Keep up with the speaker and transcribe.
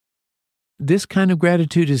this kind of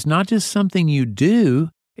gratitude is not just something you do,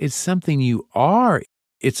 it's something you are.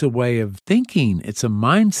 It's a way of thinking. It's a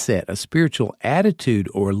mindset, a spiritual attitude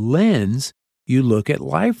or lens you look at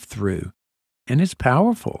life through. And it's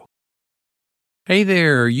powerful. Hey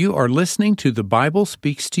there, you are listening to the Bible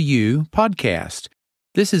Speaks to You podcast.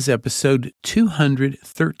 This is episode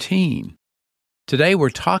 213. Today we're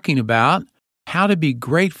talking about how to be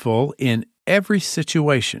grateful in every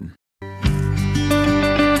situation.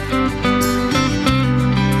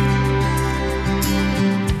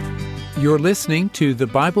 You're listening to the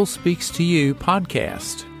Bible Speaks to You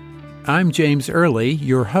podcast. I'm James Early,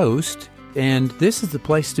 your host, and this is the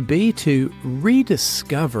place to be to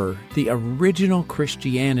rediscover the original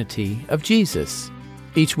Christianity of Jesus.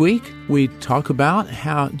 Each week, we talk about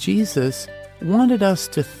how Jesus wanted us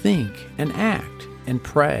to think and act and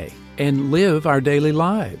pray and live our daily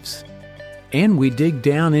lives. And we dig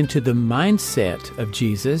down into the mindset of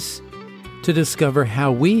Jesus to discover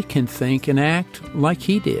how we can think and act like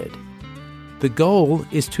He did. The goal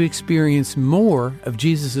is to experience more of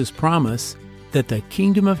Jesus' promise that the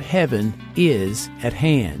kingdom of heaven is at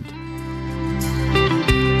hand.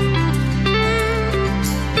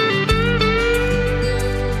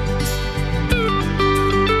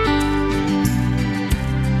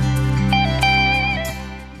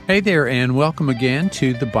 Hey there, and welcome again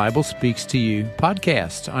to the Bible Speaks to You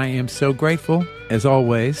podcast. I am so grateful, as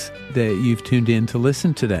always, that you've tuned in to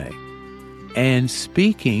listen today. And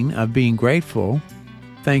speaking of being grateful,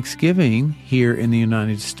 Thanksgiving here in the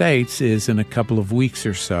United States is in a couple of weeks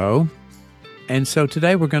or so. And so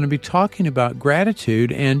today we're going to be talking about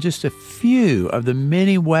gratitude and just a few of the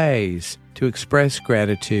many ways to express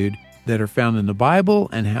gratitude that are found in the Bible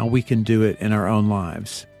and how we can do it in our own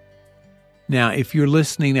lives. Now, if you're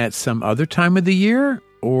listening at some other time of the year,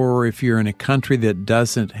 or if you're in a country that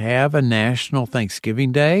doesn't have a national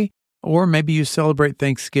Thanksgiving Day, or maybe you celebrate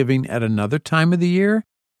Thanksgiving at another time of the year,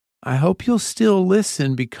 I hope you'll still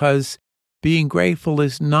listen because being grateful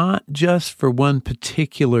is not just for one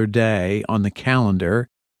particular day on the calendar.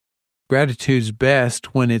 Gratitude's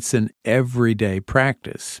best when it's an everyday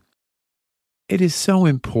practice. It is so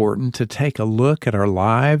important to take a look at our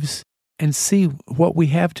lives and see what we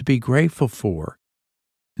have to be grateful for.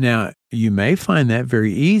 Now, you may find that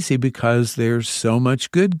very easy because there's so much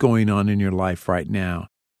good going on in your life right now.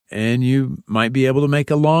 And you might be able to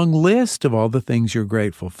make a long list of all the things you're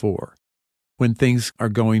grateful for. When things are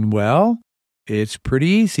going well, it's pretty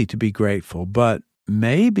easy to be grateful, but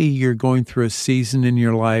maybe you're going through a season in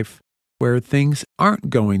your life where things aren't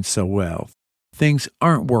going so well. Things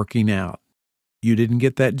aren't working out. You didn't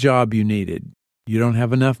get that job you needed. You don't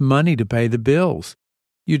have enough money to pay the bills.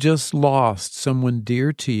 You just lost someone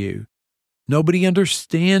dear to you. Nobody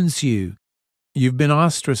understands you. You've been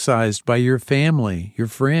ostracized by your family, your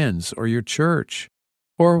friends, or your church,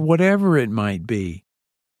 or whatever it might be.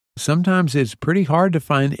 Sometimes it's pretty hard to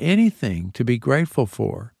find anything to be grateful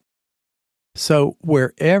for. So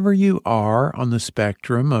wherever you are on the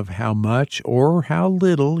spectrum of how much or how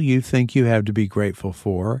little you think you have to be grateful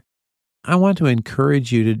for, I want to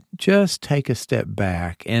encourage you to just take a step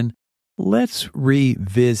back and let's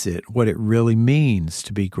revisit what it really means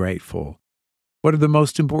to be grateful. What are the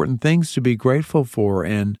most important things to be grateful for,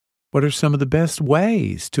 and what are some of the best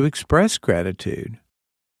ways to express gratitude?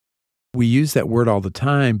 We use that word all the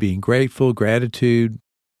time, being grateful, gratitude.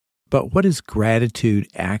 But what does gratitude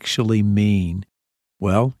actually mean?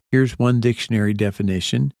 Well, here's one dictionary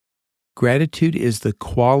definition. Gratitude is the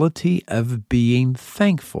quality of being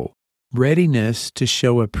thankful, readiness to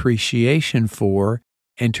show appreciation for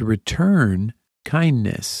and to return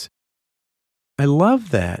kindness. I love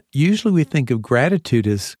that. Usually we think of gratitude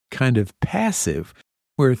as kind of passive.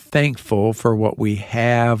 We're thankful for what we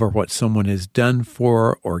have or what someone has done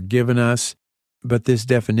for or given us. But this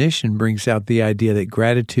definition brings out the idea that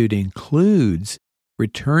gratitude includes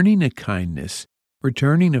returning a kindness,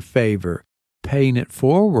 returning a favor, paying it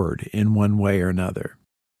forward in one way or another.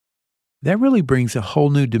 That really brings a whole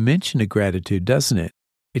new dimension to gratitude, doesn't it?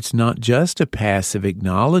 It's not just a passive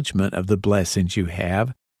acknowledgement of the blessings you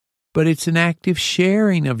have, but it's an active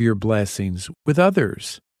sharing of your blessings with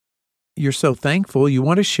others. You're so thankful you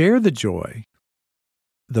want to share the joy.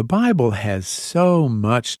 The Bible has so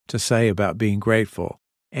much to say about being grateful,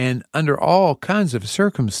 and under all kinds of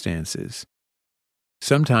circumstances.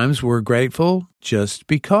 Sometimes we're grateful just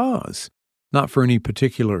because, not for any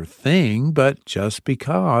particular thing, but just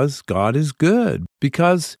because God is good,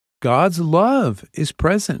 because God's love is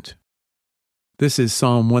present. This is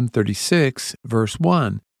Psalm 136, verse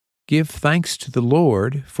 1. Give thanks to the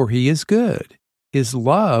Lord, for He is good. His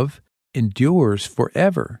love endures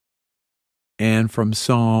forever. And from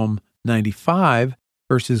Psalm 95,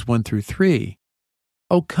 verses 1 through 3.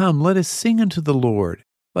 O come, let us sing unto the Lord.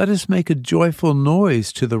 Let us make a joyful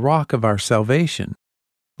noise to the rock of our salvation.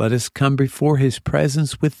 Let us come before his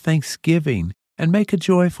presence with thanksgiving, and make a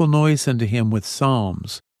joyful noise unto him with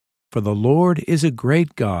psalms. For the Lord is a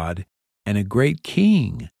great God, and a great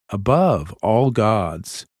King above all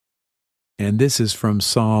gods. And this is from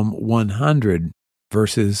Psalm 100,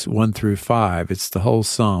 verses 1 through 5. It's the whole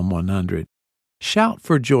Psalm 100. Shout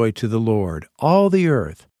for joy to the Lord, all the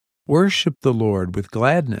earth. Worship the Lord with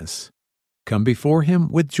gladness. Come before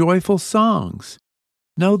him with joyful songs.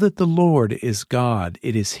 Know that the Lord is God.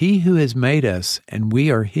 It is he who has made us, and we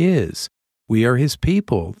are his. We are his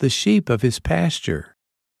people, the sheep of his pasture.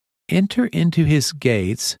 Enter into his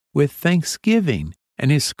gates with thanksgiving, and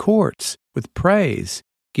his courts with praise.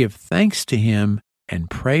 Give thanks to him, and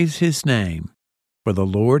praise his name. For the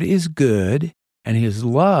Lord is good, and his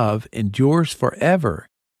love endures forever.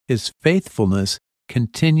 His faithfulness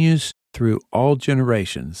continues through all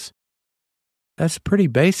generations. That's pretty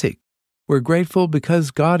basic. We're grateful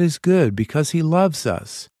because God is good, because he loves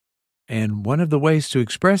us. And one of the ways to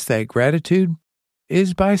express that gratitude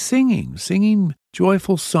is by singing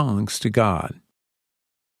joyful songs to God.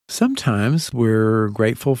 Sometimes we're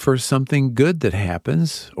grateful for something good that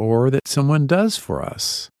happens or that someone does for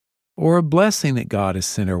us, or a blessing that God has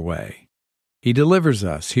sent our way. He delivers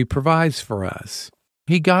us. He provides for us.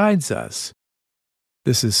 He guides us.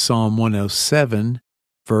 This is Psalm 107,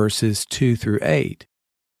 verses 2 through 8.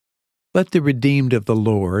 Let the redeemed of the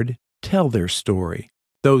Lord tell their story,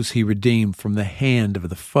 those he redeemed from the hand of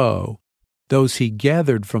the foe, those he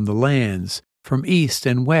gathered from the lands, from east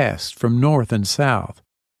and west, from north and south.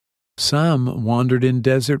 Some wandered in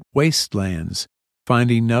desert wastelands,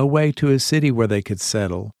 finding no way to a city where they could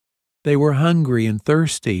settle. They were hungry and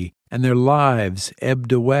thirsty, and their lives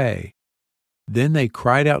ebbed away. Then they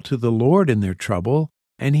cried out to the Lord in their trouble,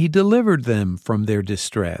 and he delivered them from their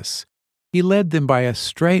distress. He led them by a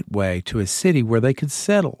straight way to a city where they could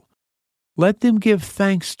settle. Let them give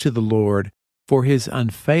thanks to the Lord for his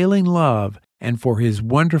unfailing love and for his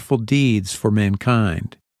wonderful deeds for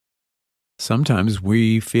mankind. Sometimes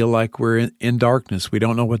we feel like we're in darkness. We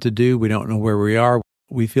don't know what to do. We don't know where we are.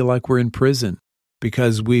 We feel like we're in prison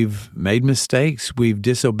because we've made mistakes. We've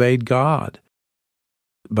disobeyed God.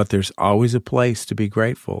 But there's always a place to be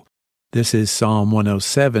grateful. This is Psalm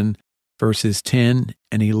 107, verses 10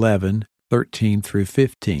 and 11, 13 through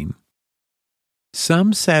 15.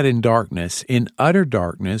 Some sat in darkness, in utter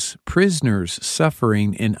darkness, prisoners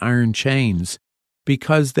suffering in iron chains,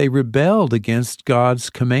 because they rebelled against God's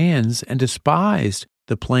commands and despised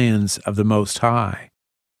the plans of the Most High.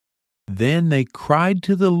 Then they cried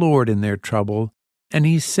to the Lord in their trouble, and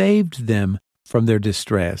he saved them from their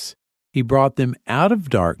distress. He brought them out of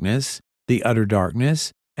darkness, the utter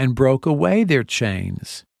darkness, and broke away their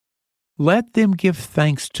chains. Let them give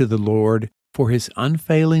thanks to the Lord for his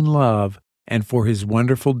unfailing love and for his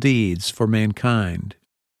wonderful deeds for mankind.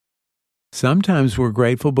 Sometimes we're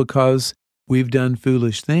grateful because we've done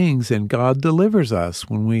foolish things and God delivers us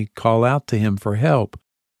when we call out to him for help.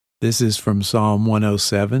 This is from Psalm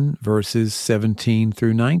 107, verses 17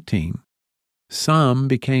 through 19. Some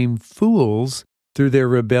became fools through their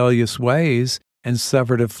rebellious ways and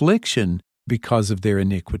suffered affliction because of their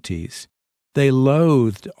iniquities. They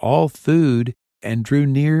loathed all food and drew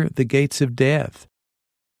near the gates of death.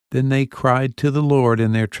 Then they cried to the Lord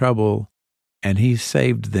in their trouble, and he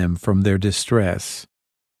saved them from their distress.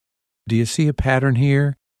 Do you see a pattern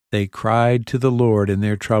here? They cried to the Lord in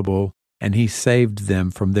their trouble, and he saved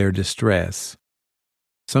them from their distress.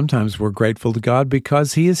 Sometimes we're grateful to God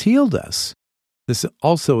because he has healed us. This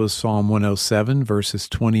also is Psalm 107, verses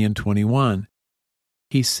 20 and 21.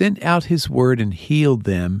 He sent out his word and healed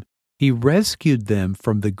them. He rescued them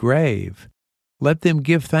from the grave. Let them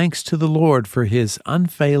give thanks to the Lord for his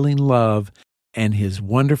unfailing love and his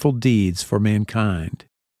wonderful deeds for mankind.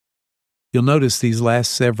 You'll notice these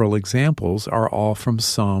last several examples are all from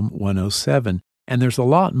Psalm 107, and there's a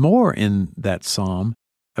lot more in that psalm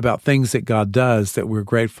about things that God does that we're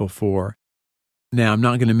grateful for. Now, I'm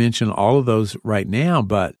not going to mention all of those right now,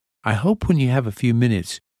 but I hope when you have a few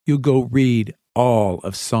minutes, you'll go read all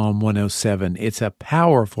of Psalm 107. It's a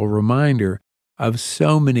powerful reminder of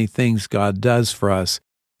so many things God does for us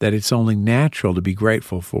that it's only natural to be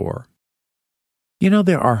grateful for. You know,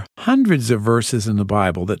 there are hundreds of verses in the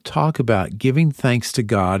Bible that talk about giving thanks to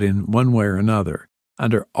God in one way or another,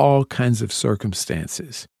 under all kinds of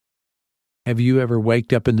circumstances. Have you ever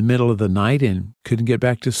waked up in the middle of the night and couldn't get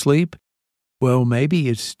back to sleep? Well, maybe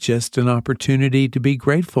it's just an opportunity to be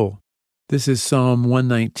grateful. This is Psalm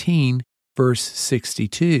 119, verse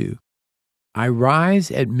 62. I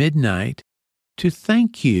rise at midnight to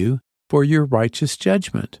thank you for your righteous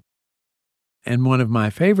judgment. And one of my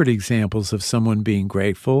favorite examples of someone being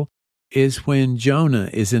grateful is when Jonah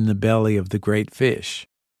is in the belly of the great fish.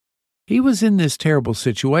 He was in this terrible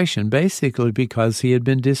situation basically because he had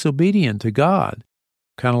been disobedient to God,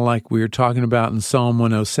 kind of like we were talking about in Psalm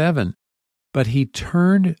 107. But he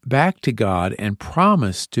turned back to God and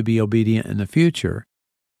promised to be obedient in the future.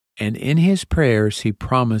 And in his prayers, he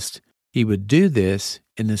promised he would do this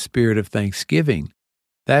in the spirit of thanksgiving.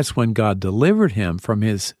 That's when God delivered him from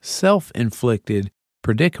his self-inflicted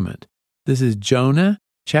predicament. This is Jonah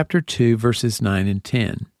chapter 2, verses 9 and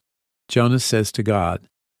 10. Jonah says to God,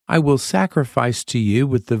 I will sacrifice to you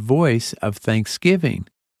with the voice of thanksgiving.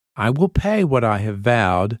 I will pay what I have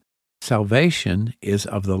vowed. Salvation is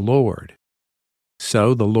of the Lord.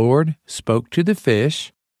 So the Lord spoke to the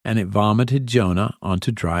fish, and it vomited Jonah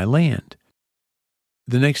onto dry land.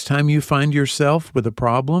 The next time you find yourself with a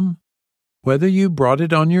problem, whether you brought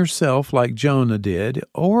it on yourself like Jonah did,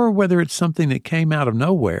 or whether it's something that came out of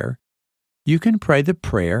nowhere, you can pray the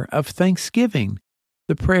prayer of thanksgiving,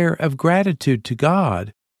 the prayer of gratitude to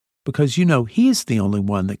God, because you know He's the only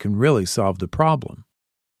one that can really solve the problem.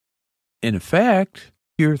 In effect,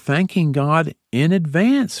 you're thanking God in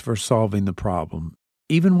advance for solving the problem,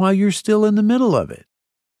 even while you're still in the middle of it.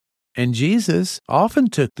 And Jesus often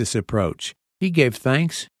took this approach. He gave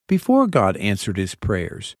thanks before God answered his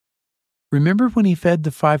prayers. Remember when he fed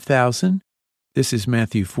the 5,000? This is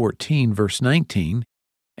Matthew 14, verse 19.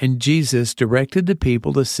 And Jesus directed the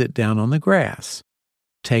people to sit down on the grass.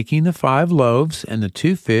 Taking the 5 loaves and the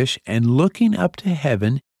 2 fish and looking up to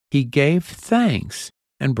heaven, he gave thanks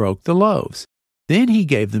and broke the loaves. Then he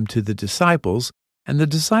gave them to the disciples, and the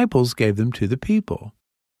disciples gave them to the people.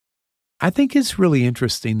 I think it's really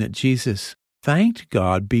interesting that Jesus thanked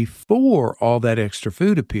God before all that extra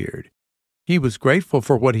food appeared. He was grateful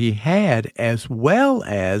for what he had as well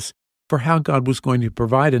as for how God was going to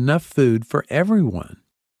provide enough food for everyone.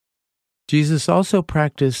 Jesus also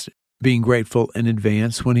practiced being grateful in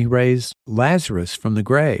advance when he raised Lazarus from the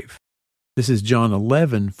grave. This is John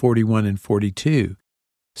 11, 41 and 42.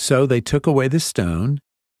 So they took away the stone.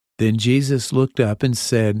 Then Jesus looked up and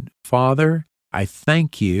said, Father, I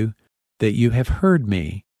thank you that you have heard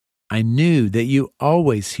me. I knew that you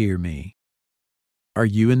always hear me. Are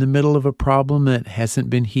you in the middle of a problem that hasn't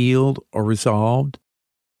been healed or resolved?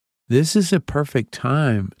 This is a perfect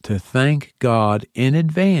time to thank God in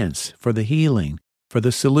advance for the healing, for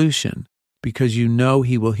the solution, because you know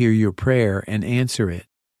He will hear your prayer and answer it.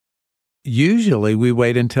 Usually we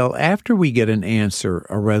wait until after we get an answer,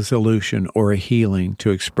 a resolution, or a healing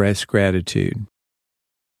to express gratitude.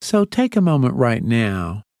 So take a moment right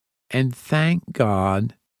now and thank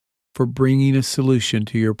God for bringing a solution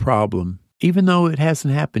to your problem, even though it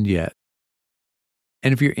hasn't happened yet.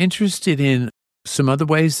 And if you're interested in some other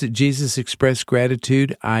ways that Jesus expressed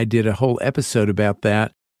gratitude, I did a whole episode about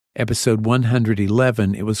that, episode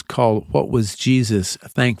 111. It was called, What Was Jesus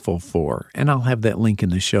Thankful For? And I'll have that link in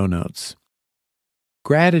the show notes.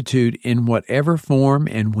 Gratitude in whatever form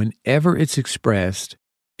and whenever it's expressed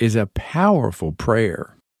is a powerful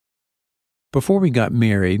prayer. Before we got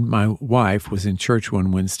married, my wife was in church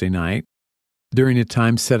one Wednesday night. During a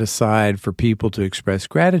time set aside for people to express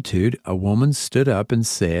gratitude, a woman stood up and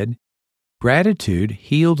said, Gratitude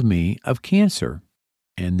healed me of cancer.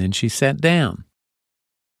 And then she sat down.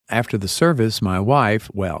 After the service, my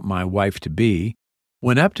wife-to-be,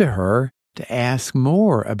 went up to her to ask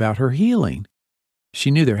more about her healing.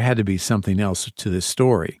 She knew there had to be something else to this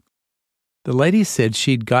story. The lady said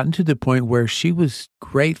she'd gotten to the point where she was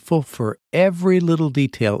grateful for every little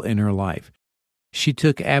detail in her life. She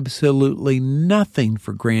took absolutely nothing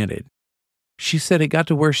for granted. She said it got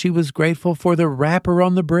to where she was grateful for the wrapper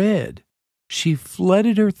on the bread. She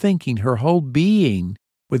flooded her thinking, her whole being,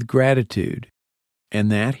 with gratitude,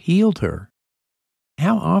 and that healed her.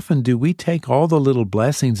 How often do we take all the little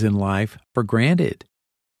blessings in life for granted?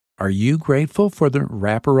 Are you grateful for the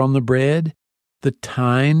wrapper on the bread, the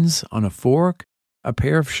tines on a fork, a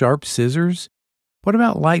pair of sharp scissors? What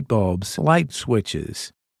about light bulbs, light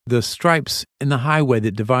switches, the stripes in the highway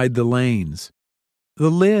that divide the lanes? The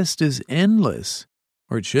list is endless,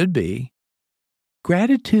 or it should be.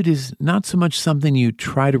 Gratitude is not so much something you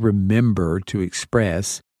try to remember to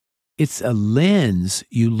express. It's a lens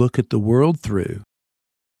you look at the world through.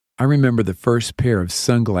 I remember the first pair of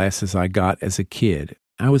sunglasses I got as a kid.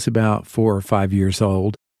 I was about 4 or 5 years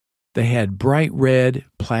old. They had bright red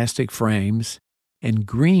plastic frames and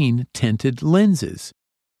green tinted lenses.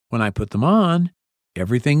 When I put them on,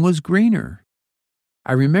 everything was greener.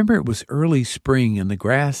 I remember it was early spring and the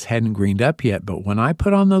grass hadn't greened up yet, but when I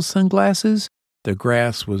put on those sunglasses, the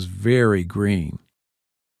grass was very green.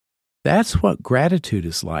 That's what gratitude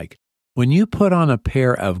is like. When you put on a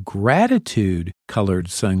pair of gratitude-colored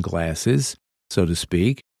sunglasses, so to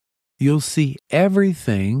speak, you'll see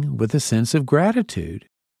everything with a sense of gratitude.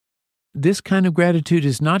 This kind of gratitude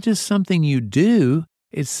is not just something you do,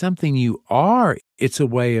 it's something you are. It's a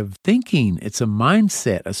way of thinking. It's a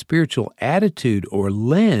mindset, a spiritual attitude or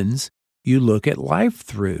lens you look at life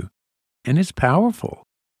through, and it's powerful.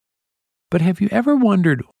 But have you ever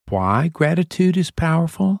wondered why gratitude is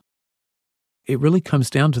powerful? It really comes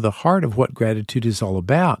down to the heart of what gratitude is all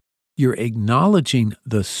about. You're acknowledging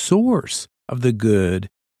the source of the good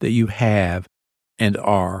that you have and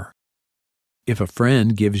are. If a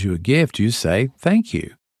friend gives you a gift, you say, "Thank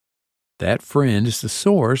you." That friend is the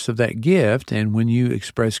source of that gift, and when you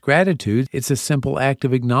express gratitude, it's a simple act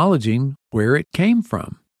of acknowledging where it came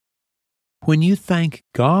from. When you thank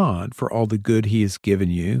God for all the good He has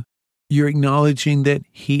given you, you're acknowledging that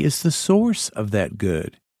He is the source of that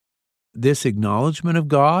good. This acknowledgement of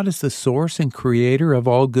God as the source and creator of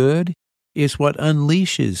all good is what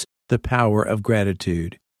unleashes the power of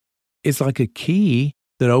gratitude. It's like a key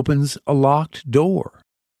that opens a locked door.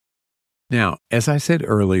 Now, as I said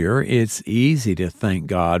earlier, it's easy to thank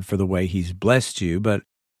God for the way He's blessed you, but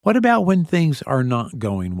what about when things are not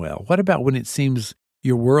going well? What about when it seems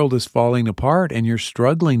your world is falling apart and you're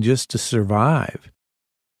struggling just to survive?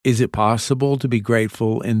 Is it possible to be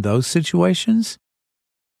grateful in those situations?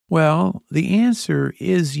 Well, the answer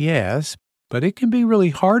is yes, but it can be really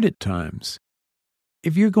hard at times.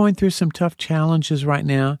 If you're going through some tough challenges right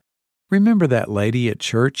now, remember that lady at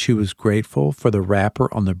church who was grateful for the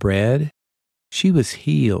wrapper on the bread? She was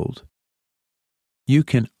healed. You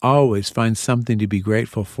can always find something to be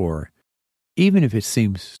grateful for, even if it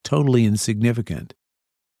seems totally insignificant.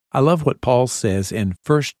 I love what Paul says in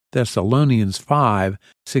 1 Thessalonians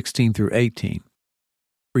 5:16 through 18.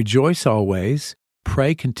 Rejoice always,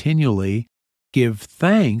 pray continually, give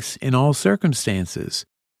thanks in all circumstances,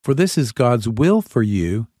 for this is God's will for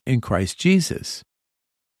you in Christ Jesus.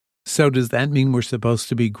 So does that mean we're supposed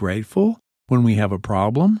to be grateful when we have a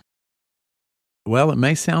problem? Well, it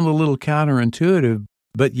may sound a little counterintuitive,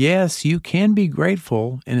 but yes, you can be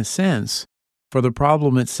grateful, in a sense, for the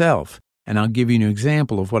problem itself, and I'll give you an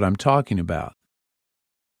example of what I'm talking about.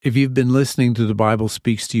 If you've been listening to the Bible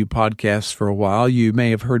Speaks to You podcast for a while, you may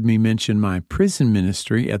have heard me mention my prison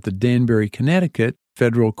ministry at the Danbury, Connecticut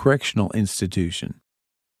Federal Correctional Institution.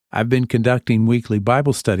 I've been conducting weekly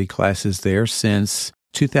Bible study classes there since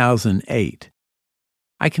 2008.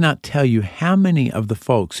 I cannot tell you how many of the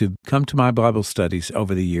folks who've come to my Bible studies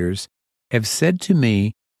over the years have said to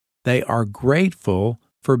me they are grateful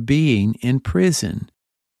for being in prison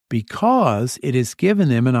because it has given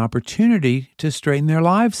them an opportunity to straighten their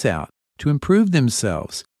lives out, to improve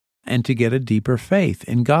themselves, and to get a deeper faith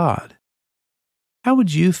in God. How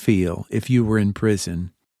would you feel if you were in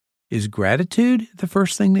prison? Is gratitude the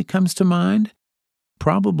first thing that comes to mind?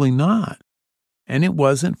 Probably not. And it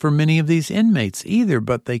wasn't for many of these inmates either,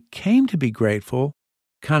 but they came to be grateful,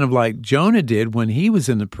 kind of like Jonah did when he was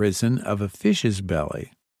in the prison of a fish's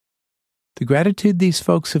belly. The gratitude these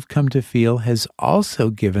folks have come to feel has also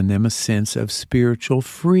given them a sense of spiritual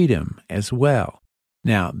freedom as well.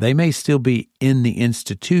 Now, they may still be in the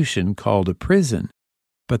institution called a prison,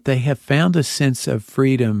 but they have found a sense of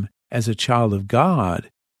freedom as a child of God,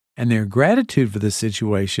 and their gratitude for the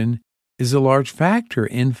situation is a large factor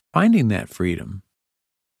in finding that freedom.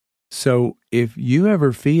 So, if you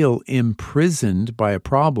ever feel imprisoned by a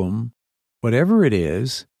problem, whatever it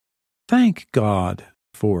is, thank God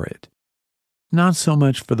for it. Not so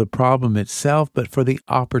much for the problem itself, but for the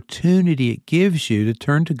opportunity it gives you to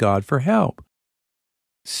turn to God for help.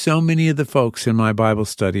 So many of the folks in my Bible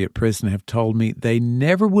study at prison have told me they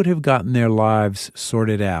never would have gotten their lives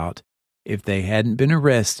sorted out if they hadn't been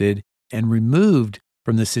arrested and removed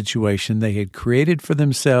from the situation they had created for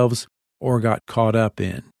themselves or got caught up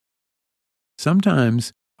in.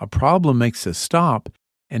 Sometimes a problem makes us stop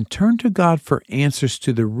and turn to God for answers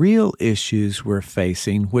to the real issues we're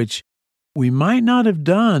facing, which we might not have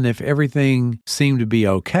done if everything seemed to be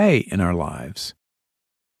okay in our lives.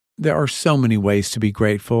 There are so many ways to be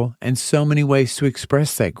grateful and so many ways to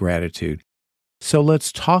express that gratitude. So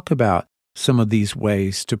let's talk about some of these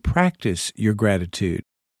ways to practice your gratitude.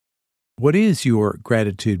 What is your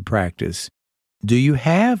gratitude practice? Do you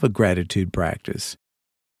have a gratitude practice?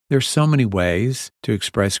 There's so many ways to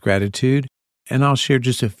express gratitude, and I'll share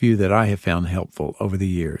just a few that I have found helpful over the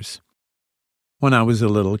years. When I was a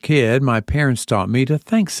little kid, my parents taught me to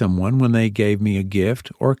thank someone when they gave me a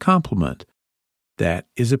gift or a compliment. That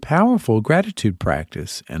is a powerful gratitude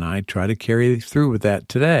practice, and I try to carry through with that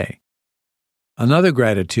today. Another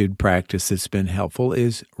gratitude practice that's been helpful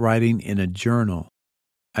is writing in a journal.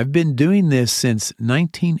 I've been doing this since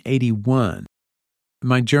 1981.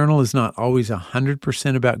 My journal is not always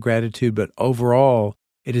 100% about gratitude, but overall,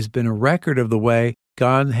 it has been a record of the way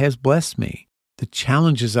God has blessed me, the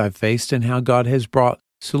challenges I've faced, and how God has brought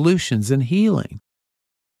solutions and healing.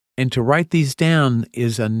 And to write these down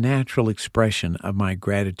is a natural expression of my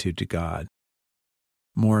gratitude to God.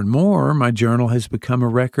 More and more, my journal has become a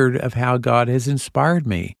record of how God has inspired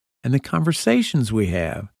me and the conversations we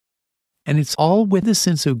have. And it's all with a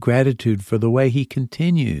sense of gratitude for the way He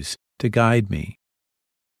continues to guide me.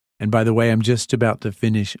 And by the way, I'm just about to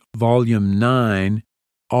finish Volume 9,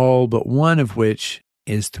 all but one of which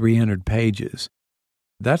is 300 pages.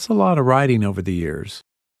 That's a lot of writing over the years.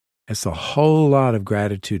 It's a whole lot of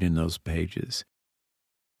gratitude in those pages.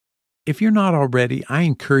 If you're not already, I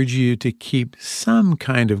encourage you to keep some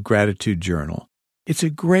kind of gratitude journal. It's a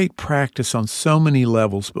great practice on so many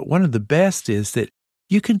levels, but one of the best is that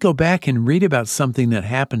you can go back and read about something that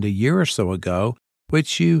happened a year or so ago,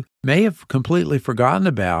 which you may have completely forgotten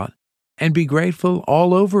about, and be grateful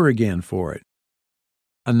all over again for it.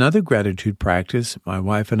 Another gratitude practice my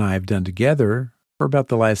wife and I have done together for about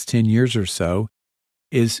the last 10 years or so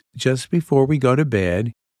is just before we go to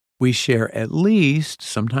bed, we share at least,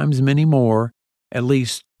 sometimes many more, at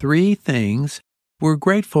least 3 things we're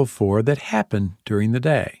grateful for that happened during the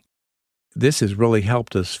day. This has really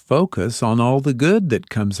helped us focus on all the good that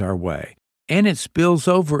comes our way, and it spills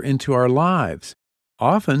over into our lives.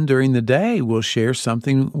 Often during the day, we'll share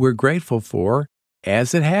something we're grateful for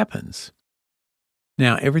as it happens.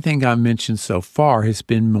 Now, everything I've mentioned so far has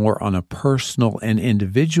been more on a personal and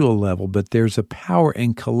individual level, but there's a power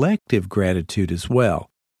in collective gratitude as well.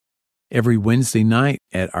 Every Wednesday night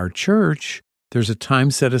at our church, there's a time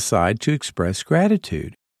set aside to express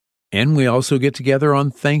gratitude. And we also get together on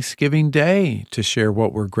Thanksgiving Day to share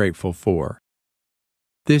what we're grateful for.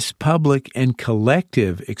 This public and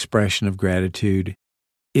collective expression of gratitude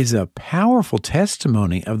is a powerful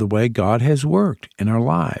testimony of the way God has worked in our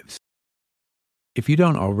lives. If you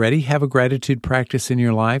don't already have a gratitude practice in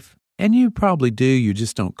your life, and you probably do, you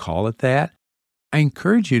just don't call it that, I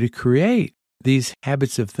encourage you to create these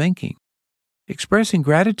habits of thinking. Expressing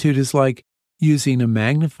gratitude is like using a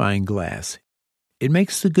magnifying glass. It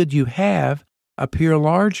makes the good you have appear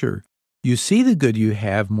larger. You see the good you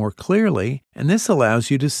have more clearly, and this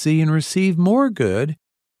allows you to see and receive more good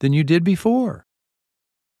than you did before.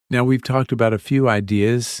 Now, we've talked about a few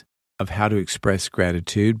ideas of how to express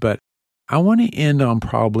gratitude, but I want to end on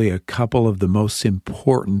probably a couple of the most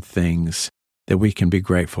important things that we can be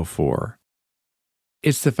grateful for.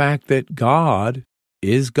 It's the fact that God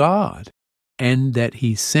is God and that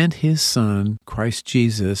He sent His Son, Christ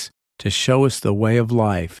Jesus, to show us the way of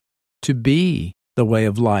life, to be the way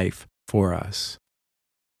of life for us.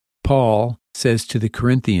 Paul says to the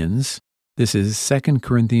Corinthians, this is 2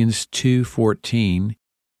 Corinthians 2:14,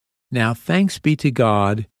 "Now thanks be to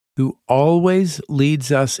God who always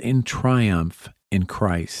leads us in triumph in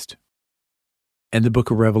Christ." And the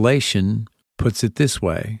book of Revelation puts it this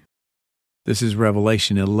way. This is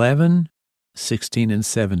Revelation 11:16 and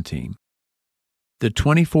 17. "The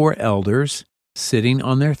 24 elders, sitting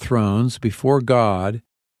on their thrones before God,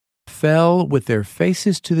 fell with their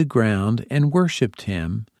faces to the ground and worshipped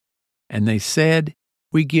Him. And they said,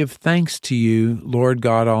 'We give thanks to you, Lord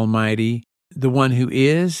God Almighty, the one who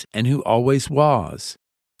is and who always was.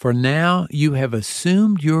 For now you have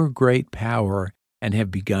assumed your great power and have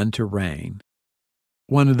begun to reign.'"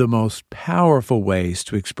 One of the most powerful ways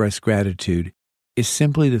to express gratitude is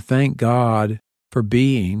simply to thank God for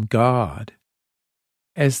being God.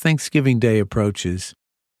 As Thanksgiving Day approaches,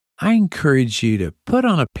 I encourage you to put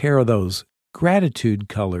on a pair of those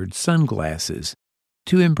gratitude-colored sunglasses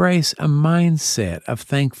to embrace a mindset of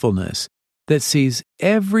thankfulness that sees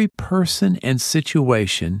every person and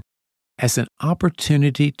situation as an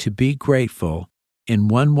opportunity to be grateful in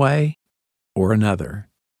one way or another.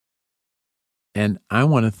 And I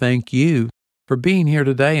want to thank you for being here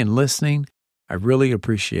today and listening. I really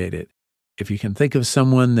appreciate it. If you can think of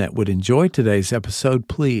someone that would enjoy today's episode,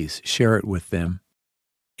 please share it with them.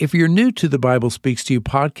 If you're new to the Bible Speaks to You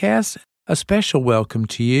podcast, a special welcome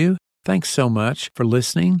to you. Thanks so much for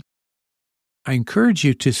listening. I encourage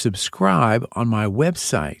you to subscribe on my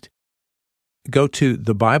website. Go to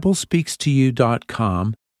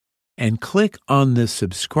thebiblespeakstoyou.com and click on the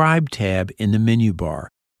subscribe tab in the menu bar.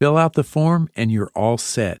 Fill out the form and you're all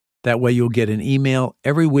set. That way you'll get an email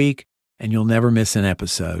every week and you'll never miss an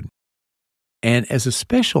episode. And as a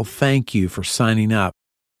special thank you for signing up,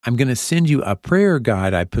 I'm going to send you a prayer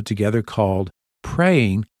guide I put together called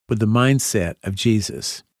Praying with the Mindset of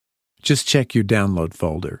Jesus. Just check your download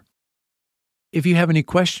folder. If you have any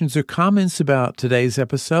questions or comments about today's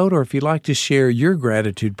episode, or if you'd like to share your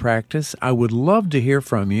gratitude practice, I would love to hear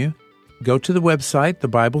from you. Go to the website,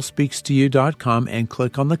 thebiblespeakstoyou.com, and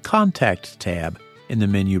click on the Contact tab in the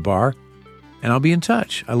menu bar, and I'll be in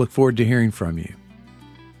touch. I look forward to hearing from you.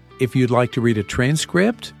 If you'd like to read a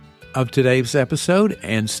transcript of today's episode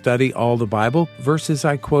and study all the Bible verses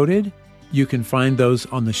I quoted, you can find those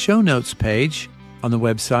on the show notes page on the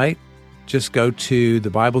website. Just go to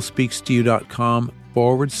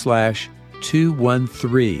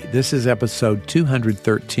thebiblespeakstoyou.com/213. This is episode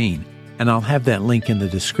 213, and I'll have that link in the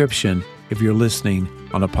description if you're listening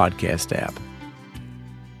on a podcast app.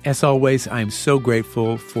 As always, I'm so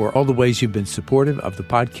grateful for all the ways you've been supportive of the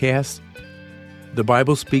podcast. The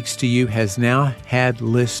Bible Speaks to You has now had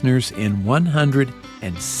listeners in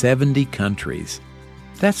 170 countries.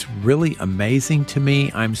 That's really amazing to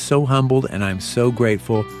me. I'm so humbled and I'm so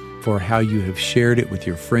grateful for how you have shared it with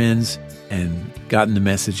your friends and gotten the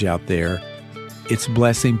message out there. It's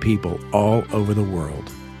blessing people all over the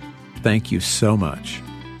world. Thank you so much.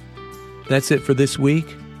 That's it for this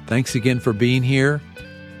week. Thanks again for being here.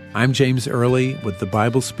 I'm James Early with the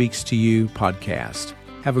Bible Speaks to You podcast.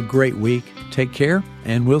 Have a great week. Take care,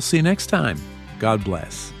 and we'll see you next time. God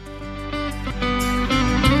bless.